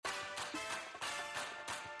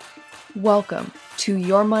Welcome to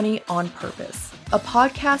Your Money on Purpose, a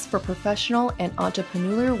podcast for professional and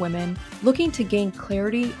entrepreneurial women looking to gain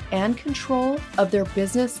clarity and control of their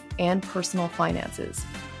business and personal finances.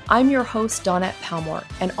 I'm your host, Dawnette Palmore,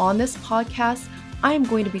 and on this podcast, I am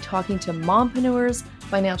going to be talking to mompreneurs,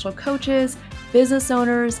 financial coaches, business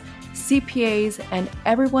owners, CPAs, and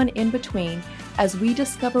everyone in between as we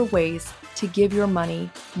discover ways to give your money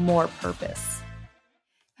more purpose.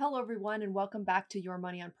 Hello, everyone, and welcome back to Your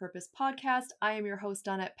Money on Purpose podcast. I am your host,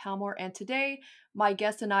 Dawnette Palmore, and today my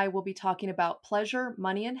guest and I will be talking about pleasure,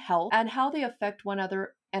 money, and health, and how they affect one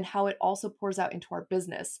another and how it also pours out into our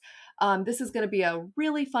business. This is going to be a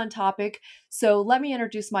really fun topic. So let me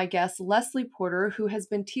introduce my guest, Leslie Porter, who has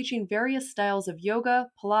been teaching various styles of yoga,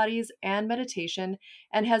 Pilates, and meditation,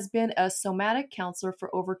 and has been a somatic counselor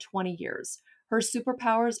for over 20 years. Her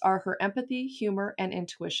superpowers are her empathy, humor, and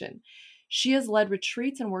intuition. She has led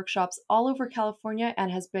retreats and workshops all over California and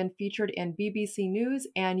has been featured in BBC News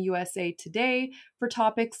and USA Today for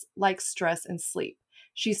topics like stress and sleep.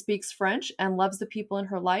 She speaks French and loves the people in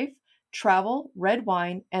her life, travel, red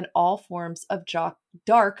wine, and all forms of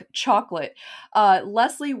dark chocolate.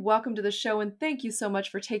 Leslie, welcome to the show, and thank you so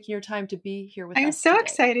much for taking your time to be here with us I'm so today.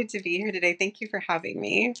 excited to be here today. Thank you for having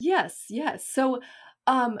me. Yes. So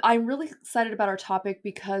I'm really excited about our topic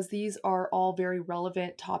because these are all very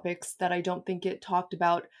relevant topics that I don't think get talked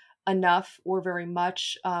about enough or very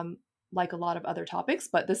much, like a lot of other topics,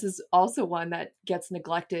 but this is also one that gets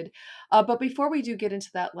neglected. But before we do get into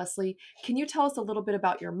that, Leslie, can you tell us a little bit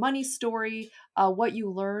about your money story, what you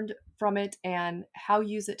learned from it, and how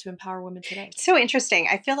you use it to empower women today? It's so interesting.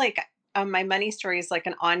 I feel like my money story is like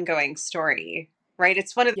an ongoing story, right?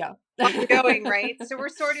 It's one of the ongoing, right? So we're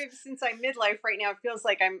sort of, since I'm midlife right now, it feels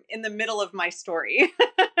like I'm in the middle of my story.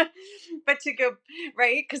 But to go,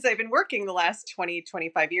 right? Because I've been working the last 20,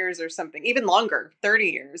 25 years or something, even longer, 30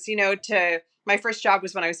 years, my first job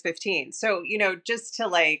was when I was 15. So, just to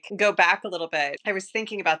like go back a little bit, I was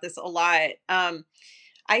thinking about this a lot.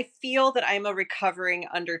 I feel that I'm a recovering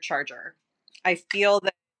undercharger. I feel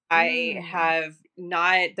that I have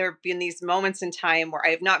not, there have been these moments in time where I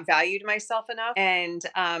have not valued myself enough. And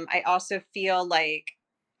I also feel like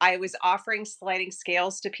I was offering sliding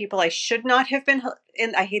scales to people I should not have been,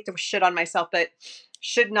 and I hate to shit on myself, but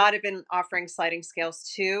should not have been offering sliding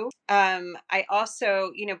scales to. I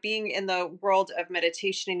also, being in the world of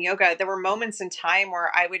meditation and yoga, there were moments in time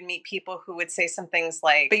where I would meet people who would say some things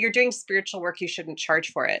like, but you're doing spiritual work, you shouldn't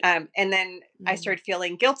charge for it. And then I started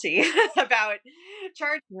feeling guilty about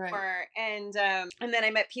charging more. And then I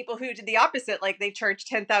met people who did the opposite, like they charged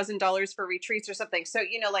 $10,000 for retreats or something. So,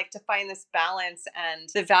 like to find this balance and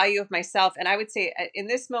the value of myself. And I would say in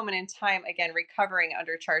this moment in time, again, recovering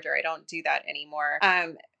undercharger, I don't do that anymore.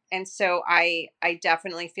 And so I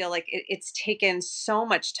definitely feel like it's taken so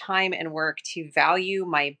much time and work to value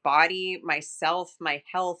my body, myself, my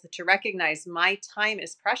health, to recognize my time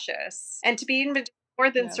is precious and to be even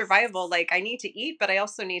more than survival. Like I need to eat, but I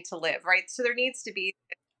also need to live, right? So there needs to be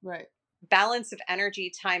balance of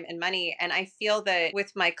energy, time, and money. And I feel that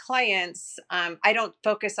with my clients, I don't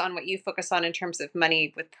focus on what you focus on in terms of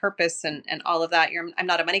money with purpose and all of that. I'm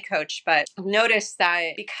not a money coach, but I've noticed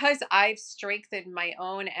that because I've strengthened my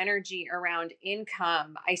own energy around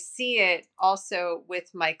income, I see it also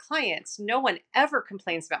with my clients. No one ever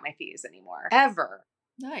complains about my fees anymore, ever.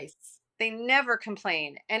 Nice. They never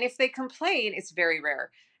complain. And if they complain, it's very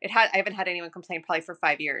rare. I haven't had anyone complain probably for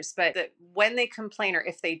 5 years, but when they complain or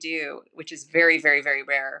if they do, which is very, very, very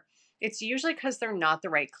rare, it's usually because they're not the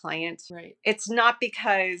right client. Right. It's not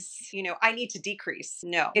because, I need to decrease.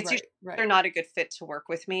 No, it's usually they're not a good fit to work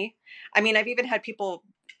with me. I mean, I've even had people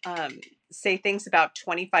say things about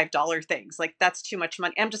 $25 things, like that's too much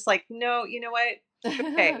money. I'm just like, no, you know what?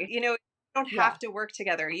 Okay. Don't have to work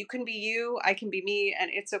together. You can be you, I can be me, and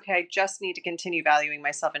it's okay. I just need to continue valuing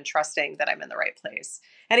myself and trusting that I'm in the right place.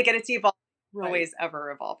 And again, it's evolving, always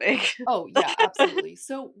ever evolving. Oh, yeah, absolutely.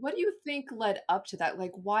 So what do you think led up to that?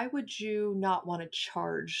 Like, why would you not want to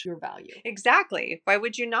charge your value? Exactly. Why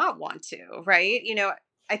would you not want to, right?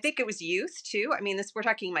 I think it was youth too. I mean, we're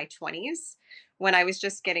talking my 20s when I was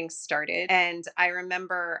just getting started. And I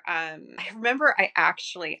remember I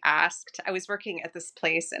actually asked, I was working at this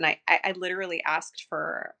place and I literally asked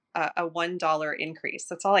for a $1 increase.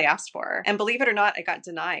 That's all I asked for. And believe it or not, I got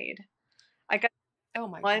denied. I got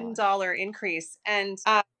 $1 increase. And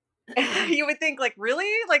you would think like, really?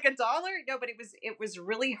 Like $1? No, but it was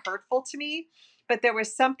really hurtful to me. But there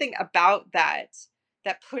was something about that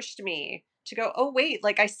pushed me to go, oh, wait,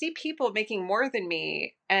 like I see people making more than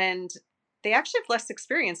me and they actually have less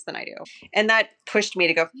experience than I do. And that pushed me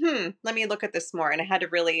to go, let me look at this more. And I had to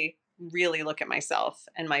really, really look at myself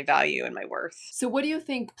and my value and my worth. So what do you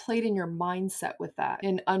think played in your mindset with that,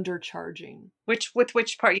 in undercharging? Which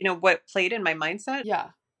part, what played in my mindset? Yeah.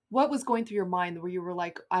 What was going through your mind where you were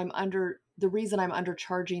like, the reason I'm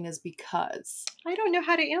undercharging is because? I don't know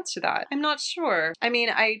how to answer that. I'm not sure. I mean,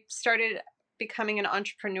 I started becoming an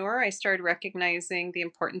entrepreneur. I started recognizing the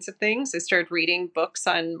importance of things. I started reading books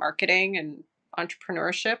on marketing and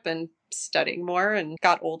entrepreneurship and studying more and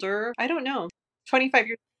got older. I don't know. 25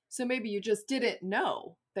 years. So maybe you just didn't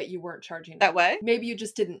know that you weren't charging That enough. what? Maybe you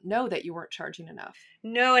just didn't know that you weren't charging enough.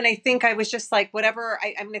 No, and I think I was just like, whatever.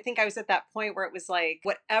 I mean, I think I was at that point where it was like,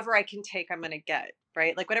 whatever I can take, I'm going to get,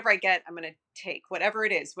 right? Like whatever I get, I'm going to take, whatever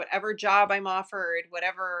it is, whatever job I'm offered,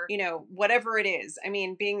 whatever, whatever it is. I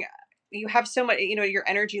mean, you have so much, your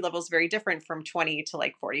energy level is very different from 20 to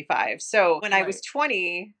like 45. So when I was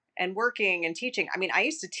 20 and working and teaching, I mean, I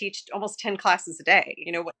used to teach almost 10 classes a day,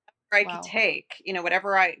 whatever I could take,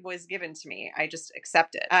 whatever I was given to me, I just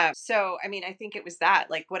accepted. So, I mean, I think it was that,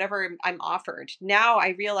 like, whatever I'm offered. Now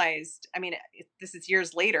I realized, I mean, this is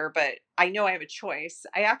years later, but I know I have a choice.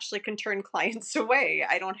 I actually can turn clients away.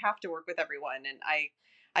 I don't have to work with everyone. And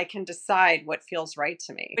I can decide what feels right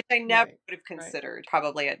to me, which I never would have considered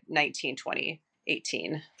probably at 19, 20,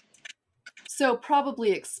 18. So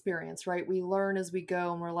probably experience, right? We learn as we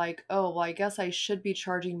go and we're like, oh, well, I guess I should be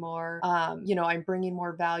charging more. I'm bringing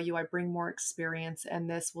more value. I bring more experience, and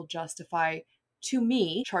this will justify to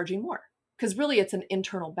me charging more. Because really it's an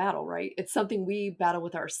internal battle, right? It's something we battle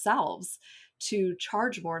with ourselves to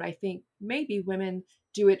charge more. And I think maybe women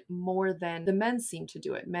do it more than the men seem to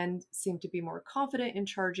do it. Men seem to be more confident in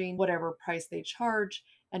charging whatever price they charge.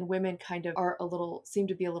 And women kind of seem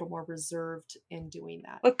to be a little more reserved in doing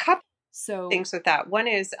that. A couple things with that. One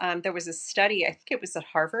is there was a study, I think it was at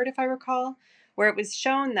Harvard, if I recall, where it was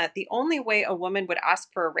shown that the only way a woman would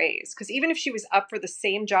ask for a raise, because even if she was up for the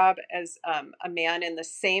same job as a man in the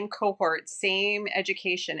same cohort, same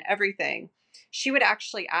education, everything, she would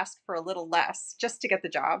actually ask for a little less just to get the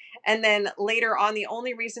job. And then later on, the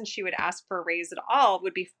only reason she would ask for a raise at all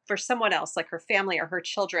would be for someone else, like her family or her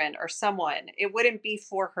children or someone. It wouldn't be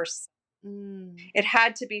for herself. It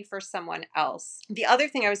had to be for someone else. The other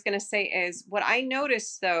thing I was going to say is what I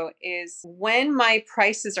noticed though is when my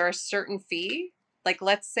prices are a certain fee, like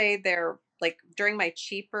let's say they're like during my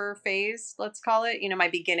cheaper phase, let's call it, my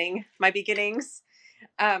beginnings,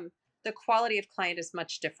 the quality of client is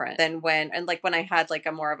much different than when I had like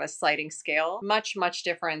a more of a sliding scale, much, much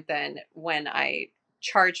different than when I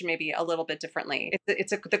charge maybe a little bit differently.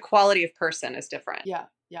 The quality of person is different. Yeah.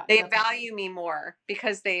 They definitely value me more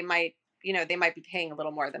because they might be paying a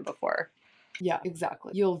little more than before. Yeah,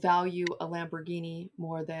 exactly. You'll value a Lamborghini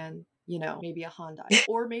more than, maybe a Hyundai,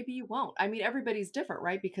 or maybe you won't. I mean, everybody's different,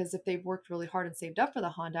 right? Because if they've worked really hard and saved up for the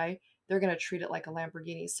Hyundai, they're going to treat it like a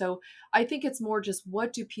Lamborghini. So I think it's more just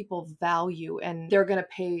what do people value, and they're going to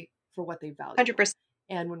pay for what they value. 100%.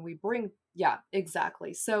 And when we bring, yeah,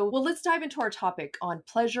 exactly. So, well, let's dive into our topic on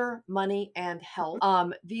pleasure, money, and health.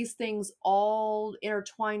 These things all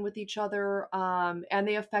intertwine with each other, and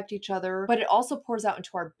they affect each other, but it also pours out into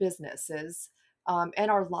our businesses,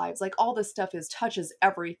 and our lives. Like all this stuff touches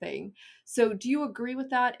everything. So do you agree with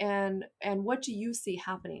that? And what do you see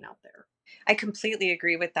happening out there? I completely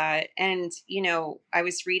agree with that. And, I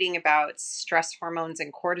was reading about stress hormones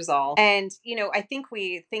and cortisol. And, I think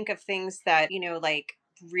we think of things that, like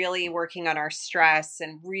really working on our stress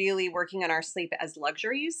and really working on our sleep as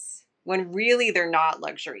luxuries, when really they're not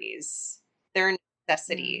luxuries. They're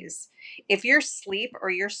necessities. If your sleep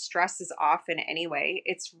or your stress is off in any way,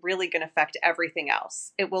 it's really going to affect everything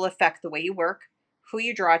else. It will affect the way you work, who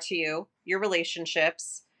you draw to you, your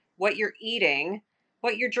relationships, what you're eating,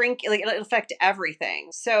 what you're drinking. Like, it'll affect everything.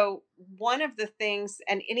 So one of the things,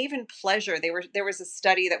 and even pleasure, there was a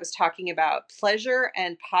study that was talking about pleasure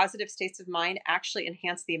and positive states of mind actually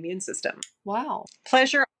enhance the immune system. Wow.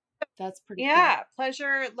 Pleasure. That's pretty cool. Cool.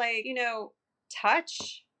 Pleasure, like,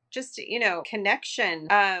 touch, just, connection.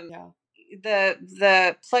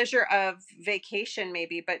 The pleasure of vacation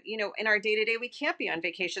maybe, but in our day-to-day we can't be on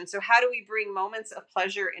vacation. So how do we bring moments of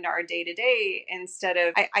pleasure in our day-to-day instead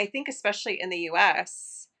of, I think especially in the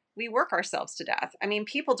US, we work ourselves to death. I mean,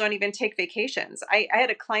 people don't even take vacations. I had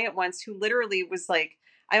a client once who literally was like,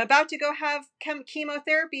 I'm about to go have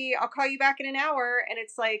chemotherapy. I'll call you back in an hour. And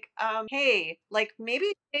it's like, hey, like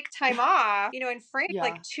maybe take time off, in France,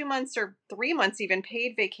 like 2 months or 3 months even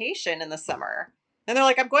paid vacation in the summer. And they're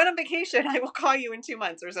like, I'm going on vacation. I will call you in 2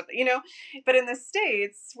 months or something, But in the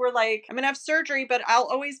States, we're like, I'm going to have surgery, but I'll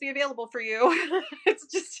always be available for you. It's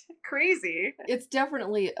just crazy. It's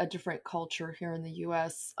definitely a different culture here in the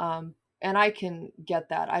US. And I can get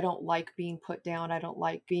that. I don't like being put down. I don't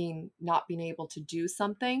like not being able to do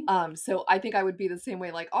something. So I think I would be the same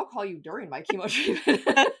way. Like, I'll call you during my chemo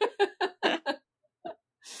treatment.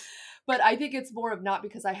 But I think it's more of not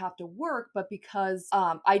because I have to work, but because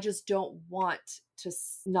I just don't want to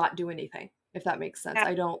not do anything, if that makes sense. Yeah.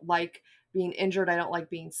 I don't like being injured. I don't like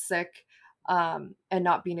being sick, and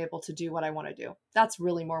not being able to do what I want to do. That's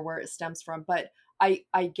really more where it stems from. But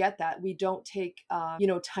I get that. We don't take,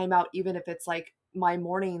 time out, even if it's like my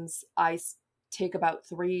mornings, I take about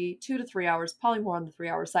 2 to 3 hours, probably more on the 3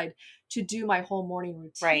 hour side, to do my whole morning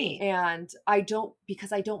routine. Right. And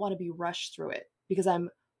because I don't want to be rushed through it, because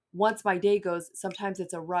once my day goes, sometimes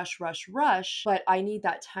it's a rush, but I need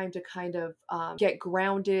that time to kind of get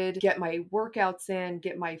grounded, get my workouts in,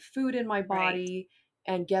 get my food in my body,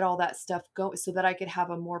 and get all that stuff going so that I could have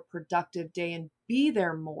a more productive day and be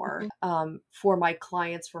there more for my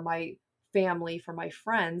clients, for my family, for my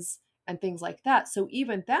friends, and things like that. So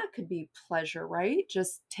even that could be pleasure, right?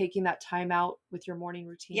 Just taking that time out with your morning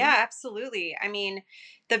routine. Yeah, absolutely. I mean,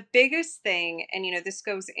 the biggest thing, and this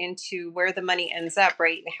goes into where the money ends up,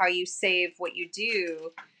 right? How you save, what you do.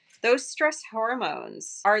 Those stress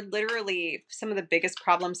hormones are literally some of the biggest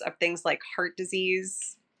problems of things like heart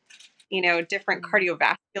disease, different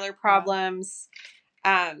cardiovascular problems.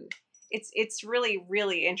 It's really,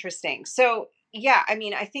 really interesting. So yeah, I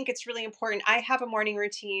mean, I think it's really important. I have a morning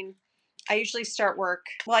routine. I usually start work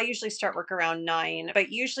around 9,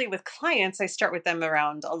 but usually with clients, I start with them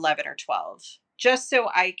around 11 or 12, just so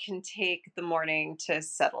I can take the morning to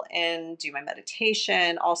settle in, do my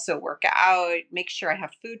meditation, also work out, make sure I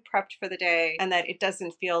have food prepped for the day, and that it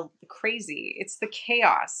doesn't feel crazy. It's the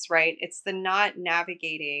chaos, right? It's the not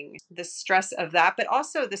navigating the stress of that, but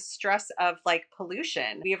also the stress of like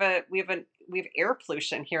pollution. We have air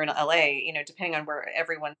pollution here in LA, depending on where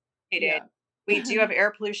everyone's located. Yeah. We do have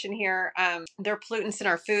air pollution here. There are pollutants in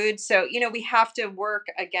our food. So, we have to work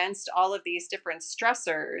against all of these different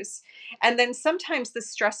stressors. And then sometimes the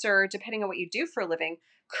stressor, depending on what you do for a living,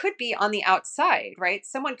 could be on the outside, right?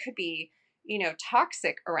 Someone could be,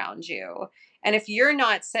 toxic around you. And if you're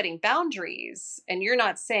not setting boundaries and you're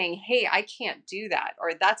not saying, hey, I can't do that,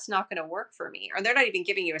 or that's not going to work for me, or they're not even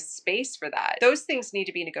giving you a space for that, those things need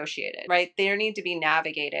to be negotiated, right? They need to be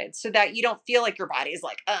navigated so that you don't feel like your body's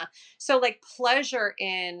like, So like pleasure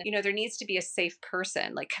in, there needs to be a safe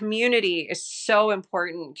person. Like community is so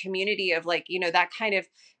important. Community of like, that kind of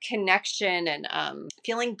connection and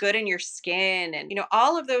feeling good in your skin and,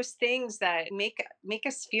 all of those things that make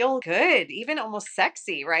us feel good, even almost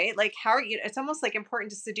sexy, right? Like how are you? It's almost like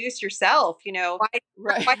important to seduce yourself,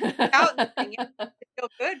 Right. why out and to feel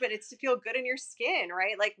good, but it's to feel good in your skin,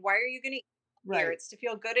 right? Like why are you going to here? Right. It's to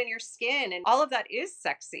feel good in your skin, and all of that is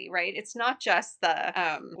sexy, right? It's not just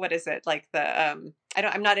the what is it like the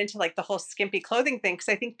I'm not into like the whole skimpy clothing thing because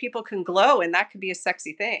I think people can glow and that could be a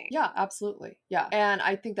sexy thing. Yeah, absolutely. Yeah. And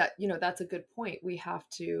I think that, that's a good point. We have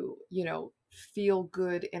to, feel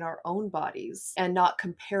good in our own bodies and not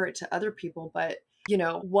compare it to other people. But,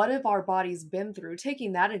 what have our bodies been through?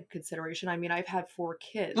 Taking that into consideration, I mean, I've had 4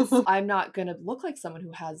 kids. I'm not going to look like someone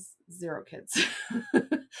who has 0 kids,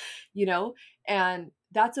 and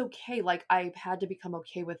that's okay. Like I've had to become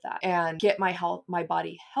okay with that and get my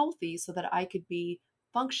body healthy so that I could be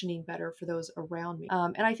functioning better for those around me.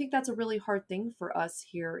 And I think that's a really hard thing for us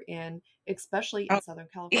here especially in Southern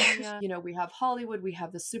California. We have Hollywood, we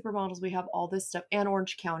have the supermodels, we have all this stuff, and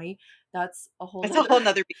Orange County. That's a whole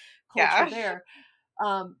nother culture there.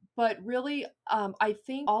 But really, I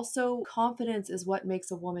think also confidence is what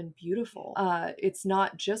makes a woman beautiful. It's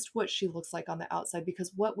not just what she looks like on the outside,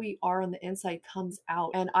 because what we are on the inside comes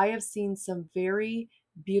out. And I have seen some very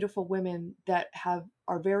beautiful women that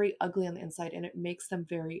are very ugly on the inside, and it makes them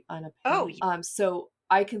very unappealing. So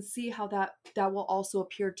I can see how that will also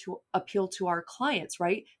appeal to our clients,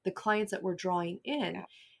 right? The clients that we're drawing in,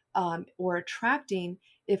 or attracting.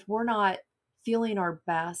 If we're not feeling our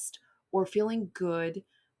best or feeling good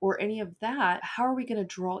or any of that, how are we going to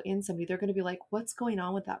draw in somebody? They're going to be like, what's going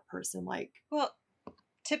on with that person? Like, well,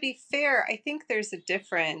 to be fair, I think there's a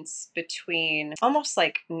difference between almost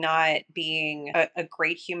like not being a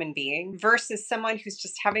great human being versus someone who's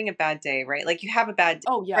just having a bad day, right? Like you have a bad day,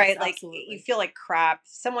 oh yes, right? Absolutely. Like you feel like crap.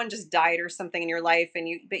 Someone just died or something in your life, but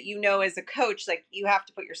as a coach, like you have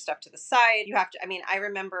to put your stuff to the side. You have to. I mean, I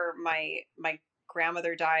remember my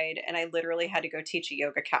grandmother died, and I literally had to go teach a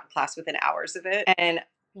yoga class within hours of it.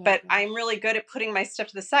 But I'm really good at putting my stuff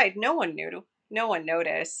to the side. No one knew. no one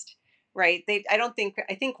noticed. Right. I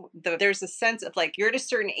think there's a sense of like, you're at a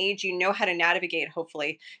certain age, you know how to navigate,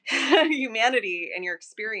 hopefully, humanity and your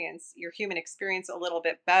human experience a little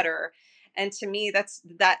bit better. And to me, that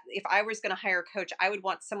if I was going to hire a coach, I would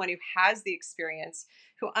want someone who has the experience,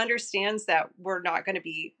 who understands that we're not going to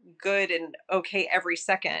be good and okay every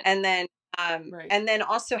second. And then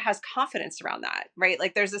also has confidence around that, right?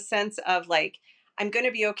 Like there's a sense of like, I'm going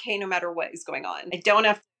to be okay no matter what is going on. I don't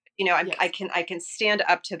have I can stand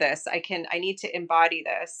up to this. I need to embody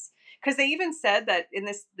this. Because they even said that in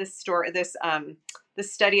this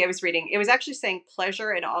study I was reading, it was actually saying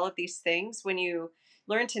pleasure and all of these things, when you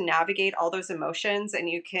learn to navigate all those emotions and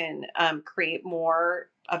you can create more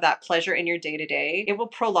of that pleasure in your day to day, it will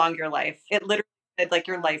prolong your life. It literally said like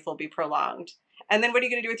your life will be prolonged. And then what are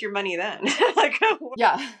you going to do with your money then? Like,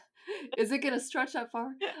 yeah. Is it going to stretch that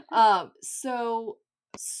far? So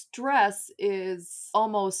stress is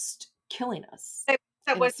almost killing us.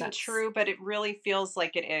 That wasn't true, but it really feels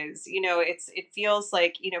like it is. It feels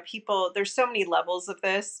like, people, there's so many levels of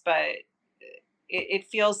this, but it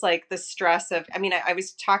feels like the stress of, I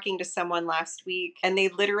was talking to someone last week and they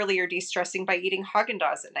literally are de-stressing by eating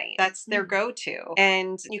Haagen-Dazs at night. That's their go-to.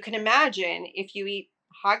 And you can imagine if you eat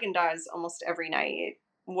Haagen-Dazs almost every night,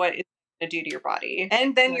 what it's going to do to your body,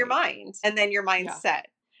 and then your mind, and then your mindset.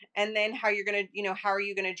 And then how are you going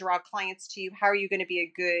to draw clients to you? How are you going to be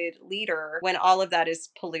a good leader when all of that is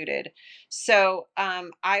polluted? So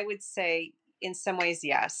I would say in some ways,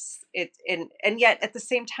 yes. And yet at the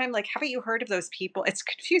same time, like, haven't you heard of those people? It's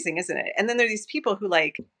confusing, isn't it? And then there are these people who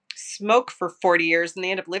like smoke for 40 years and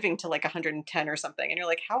they end up living to like 110 or something. And you're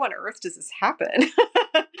like, how on earth does this happen?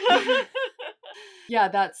 Yeah,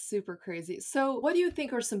 that's super crazy. So what do you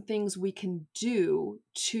think are some things we can do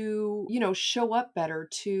to, show up better,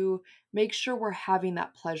 to make sure we're having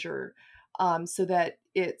that pleasure, so that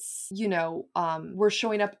it's, we're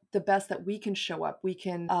showing up the best that we can show up. We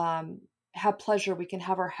can have pleasure, we can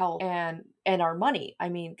have our health and our money.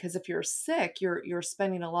 Because if you're sick, you're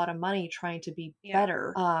spending a lot of money trying to be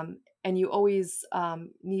better. And you always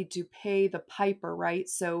need to pay the piper, right?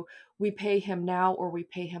 So we pay him now or we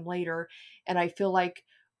pay him later. And I feel like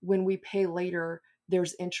when we pay later,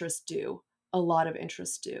 there's interest due, a lot of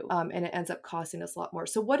interest due. And it ends up costing us a lot more.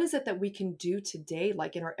 So what is it that we can do today,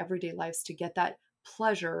 like in our everyday lives, to get that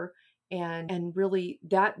pleasure and really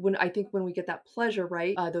that when we get that pleasure,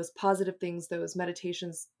 right, those positive things, those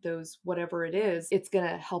meditations, those whatever it is, it's going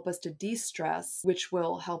to help us to de-stress, which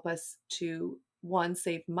will help us to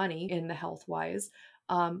save money in the health wise,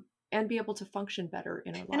 and be able to function better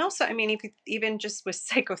in our life. And also, if you, even just with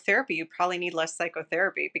psychotherapy, you probably need less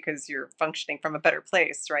psychotherapy because you're functioning from a better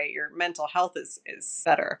place, right? Your mental health is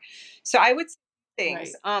better. So I would say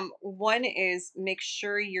things. Right. One is make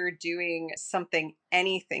sure you're doing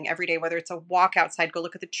anything every day, whether it's a walk outside, go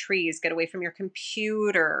look at the trees, get away from your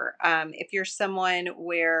computer. If you're someone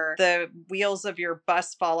where the wheels of your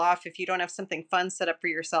bus fall off, if you don't have something fun set up for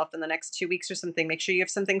yourself in the next 2 weeks or something, make sure you have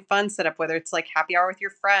something fun set up, whether it's like happy hour with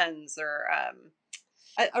your friends or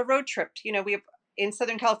a road trip. We have in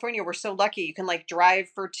Southern California, we're so lucky. You can like drive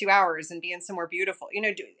for 2 hours and be in somewhere beautiful,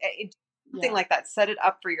 something like that. Set it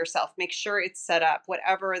up for yourself. Make sure it's set up,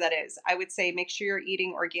 whatever that is. I would say make sure you're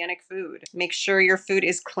eating organic food. Make sure your food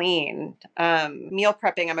is clean. Meal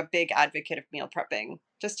prepping. I'm a big advocate of meal prepping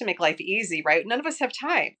just to make life easy, right? None of us have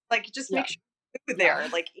time. Like just make sure food there,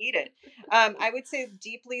 like eat it. I would say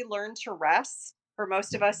deeply learn to rest. For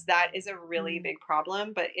most of us, that is a really big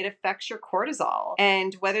problem, but it affects your cortisol.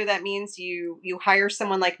 And whether that means you hire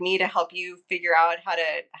someone like me to help you figure out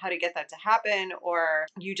how to get that to happen, or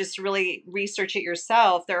you just really research it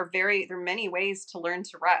yourself, there are many ways to learn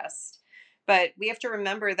to rest. But we have to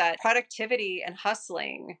remember that productivity and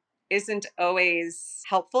hustling isn't always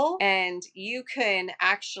helpful, and you can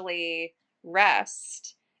actually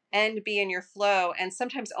rest and be in your flow. And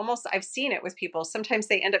sometimes almost, I've seen it with people, sometimes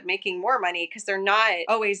they end up making more money because they're not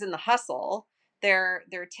always in the hustle. They're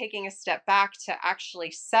taking a step back to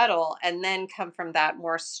actually settle and then come from that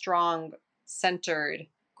more strong, centered,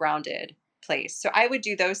 grounded place. So I would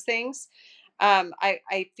do those things.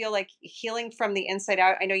 I feel like healing from the inside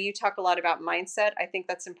out. I know you talk a lot about mindset. I think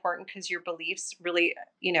that's important because your beliefs really,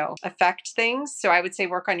 affect things. So I would say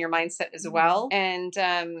work on your mindset as well. And,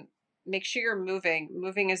 make sure you're moving.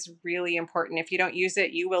 Moving is really important. If you don't use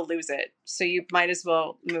it, you will lose it. So you might as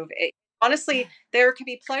well move it. Honestly, there can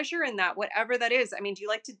be pleasure in that, whatever that is. Do you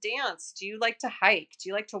like to dance? Do you like to hike? Do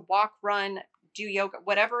you like to walk, run, do yoga?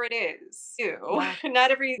 Whatever it is, do. Yeah.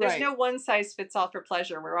 There's no one size fits all for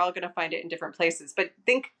pleasure. We're all going to find it in different places. But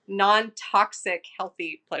think non-toxic,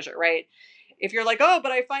 healthy pleasure, right? if you're like, oh,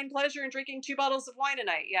 but I find pleasure in drinking 2 bottles of wine a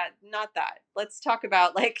night. Yeah, not that. Let's talk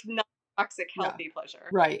about like non-toxic, healthy pleasure.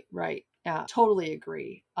 Right. Yeah, totally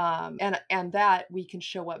agree. And that we can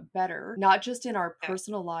show up better, not just in our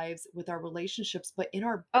personal lives with our relationships, but in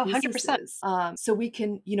our businesses. 100%. So we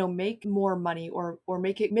can, make more money or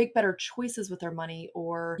make better choices with our money,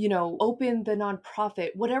 or, open the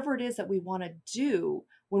nonprofit, whatever it is that we want to do.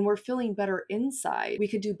 When we're feeling better inside, we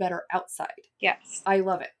could do better outside. Yes. I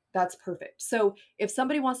love it. That's perfect. So if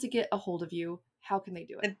somebody wants to get a hold of you, how can they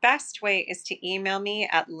do it? The best way is to email me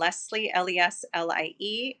at Leslie,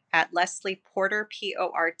 Leslie, at LesliePorter,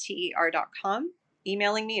 PORTER.com.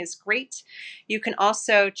 Emailing me is great. You can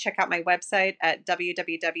also check out my website at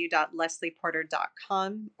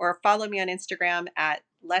www.leslieporter.com or follow me on Instagram at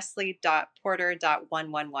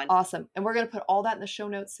leslie.porter.111. Awesome. And we're going to put all that in the show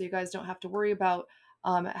notes so you guys don't have to worry about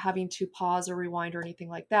having to pause or rewind or anything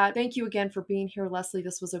like that. Thank you again for being here, Leslie.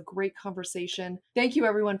 This was a great conversation. Thank you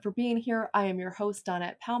everyone for being here. I am your host,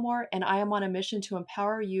 Donette Palmore, and I am on a mission to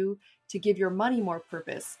empower you to give your money more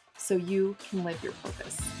purpose so you can live your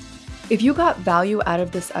purpose. If you got value out of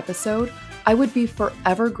this episode, I would be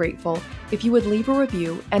forever grateful if you would leave a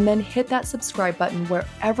review and then hit that subscribe button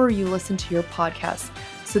wherever you listen to your podcast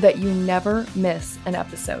so that you never miss an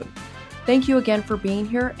episode. Thank you again for being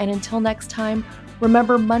here, and until next time,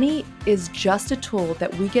 remember, money is just a tool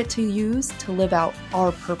that we get to use to live out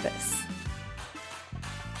our purpose.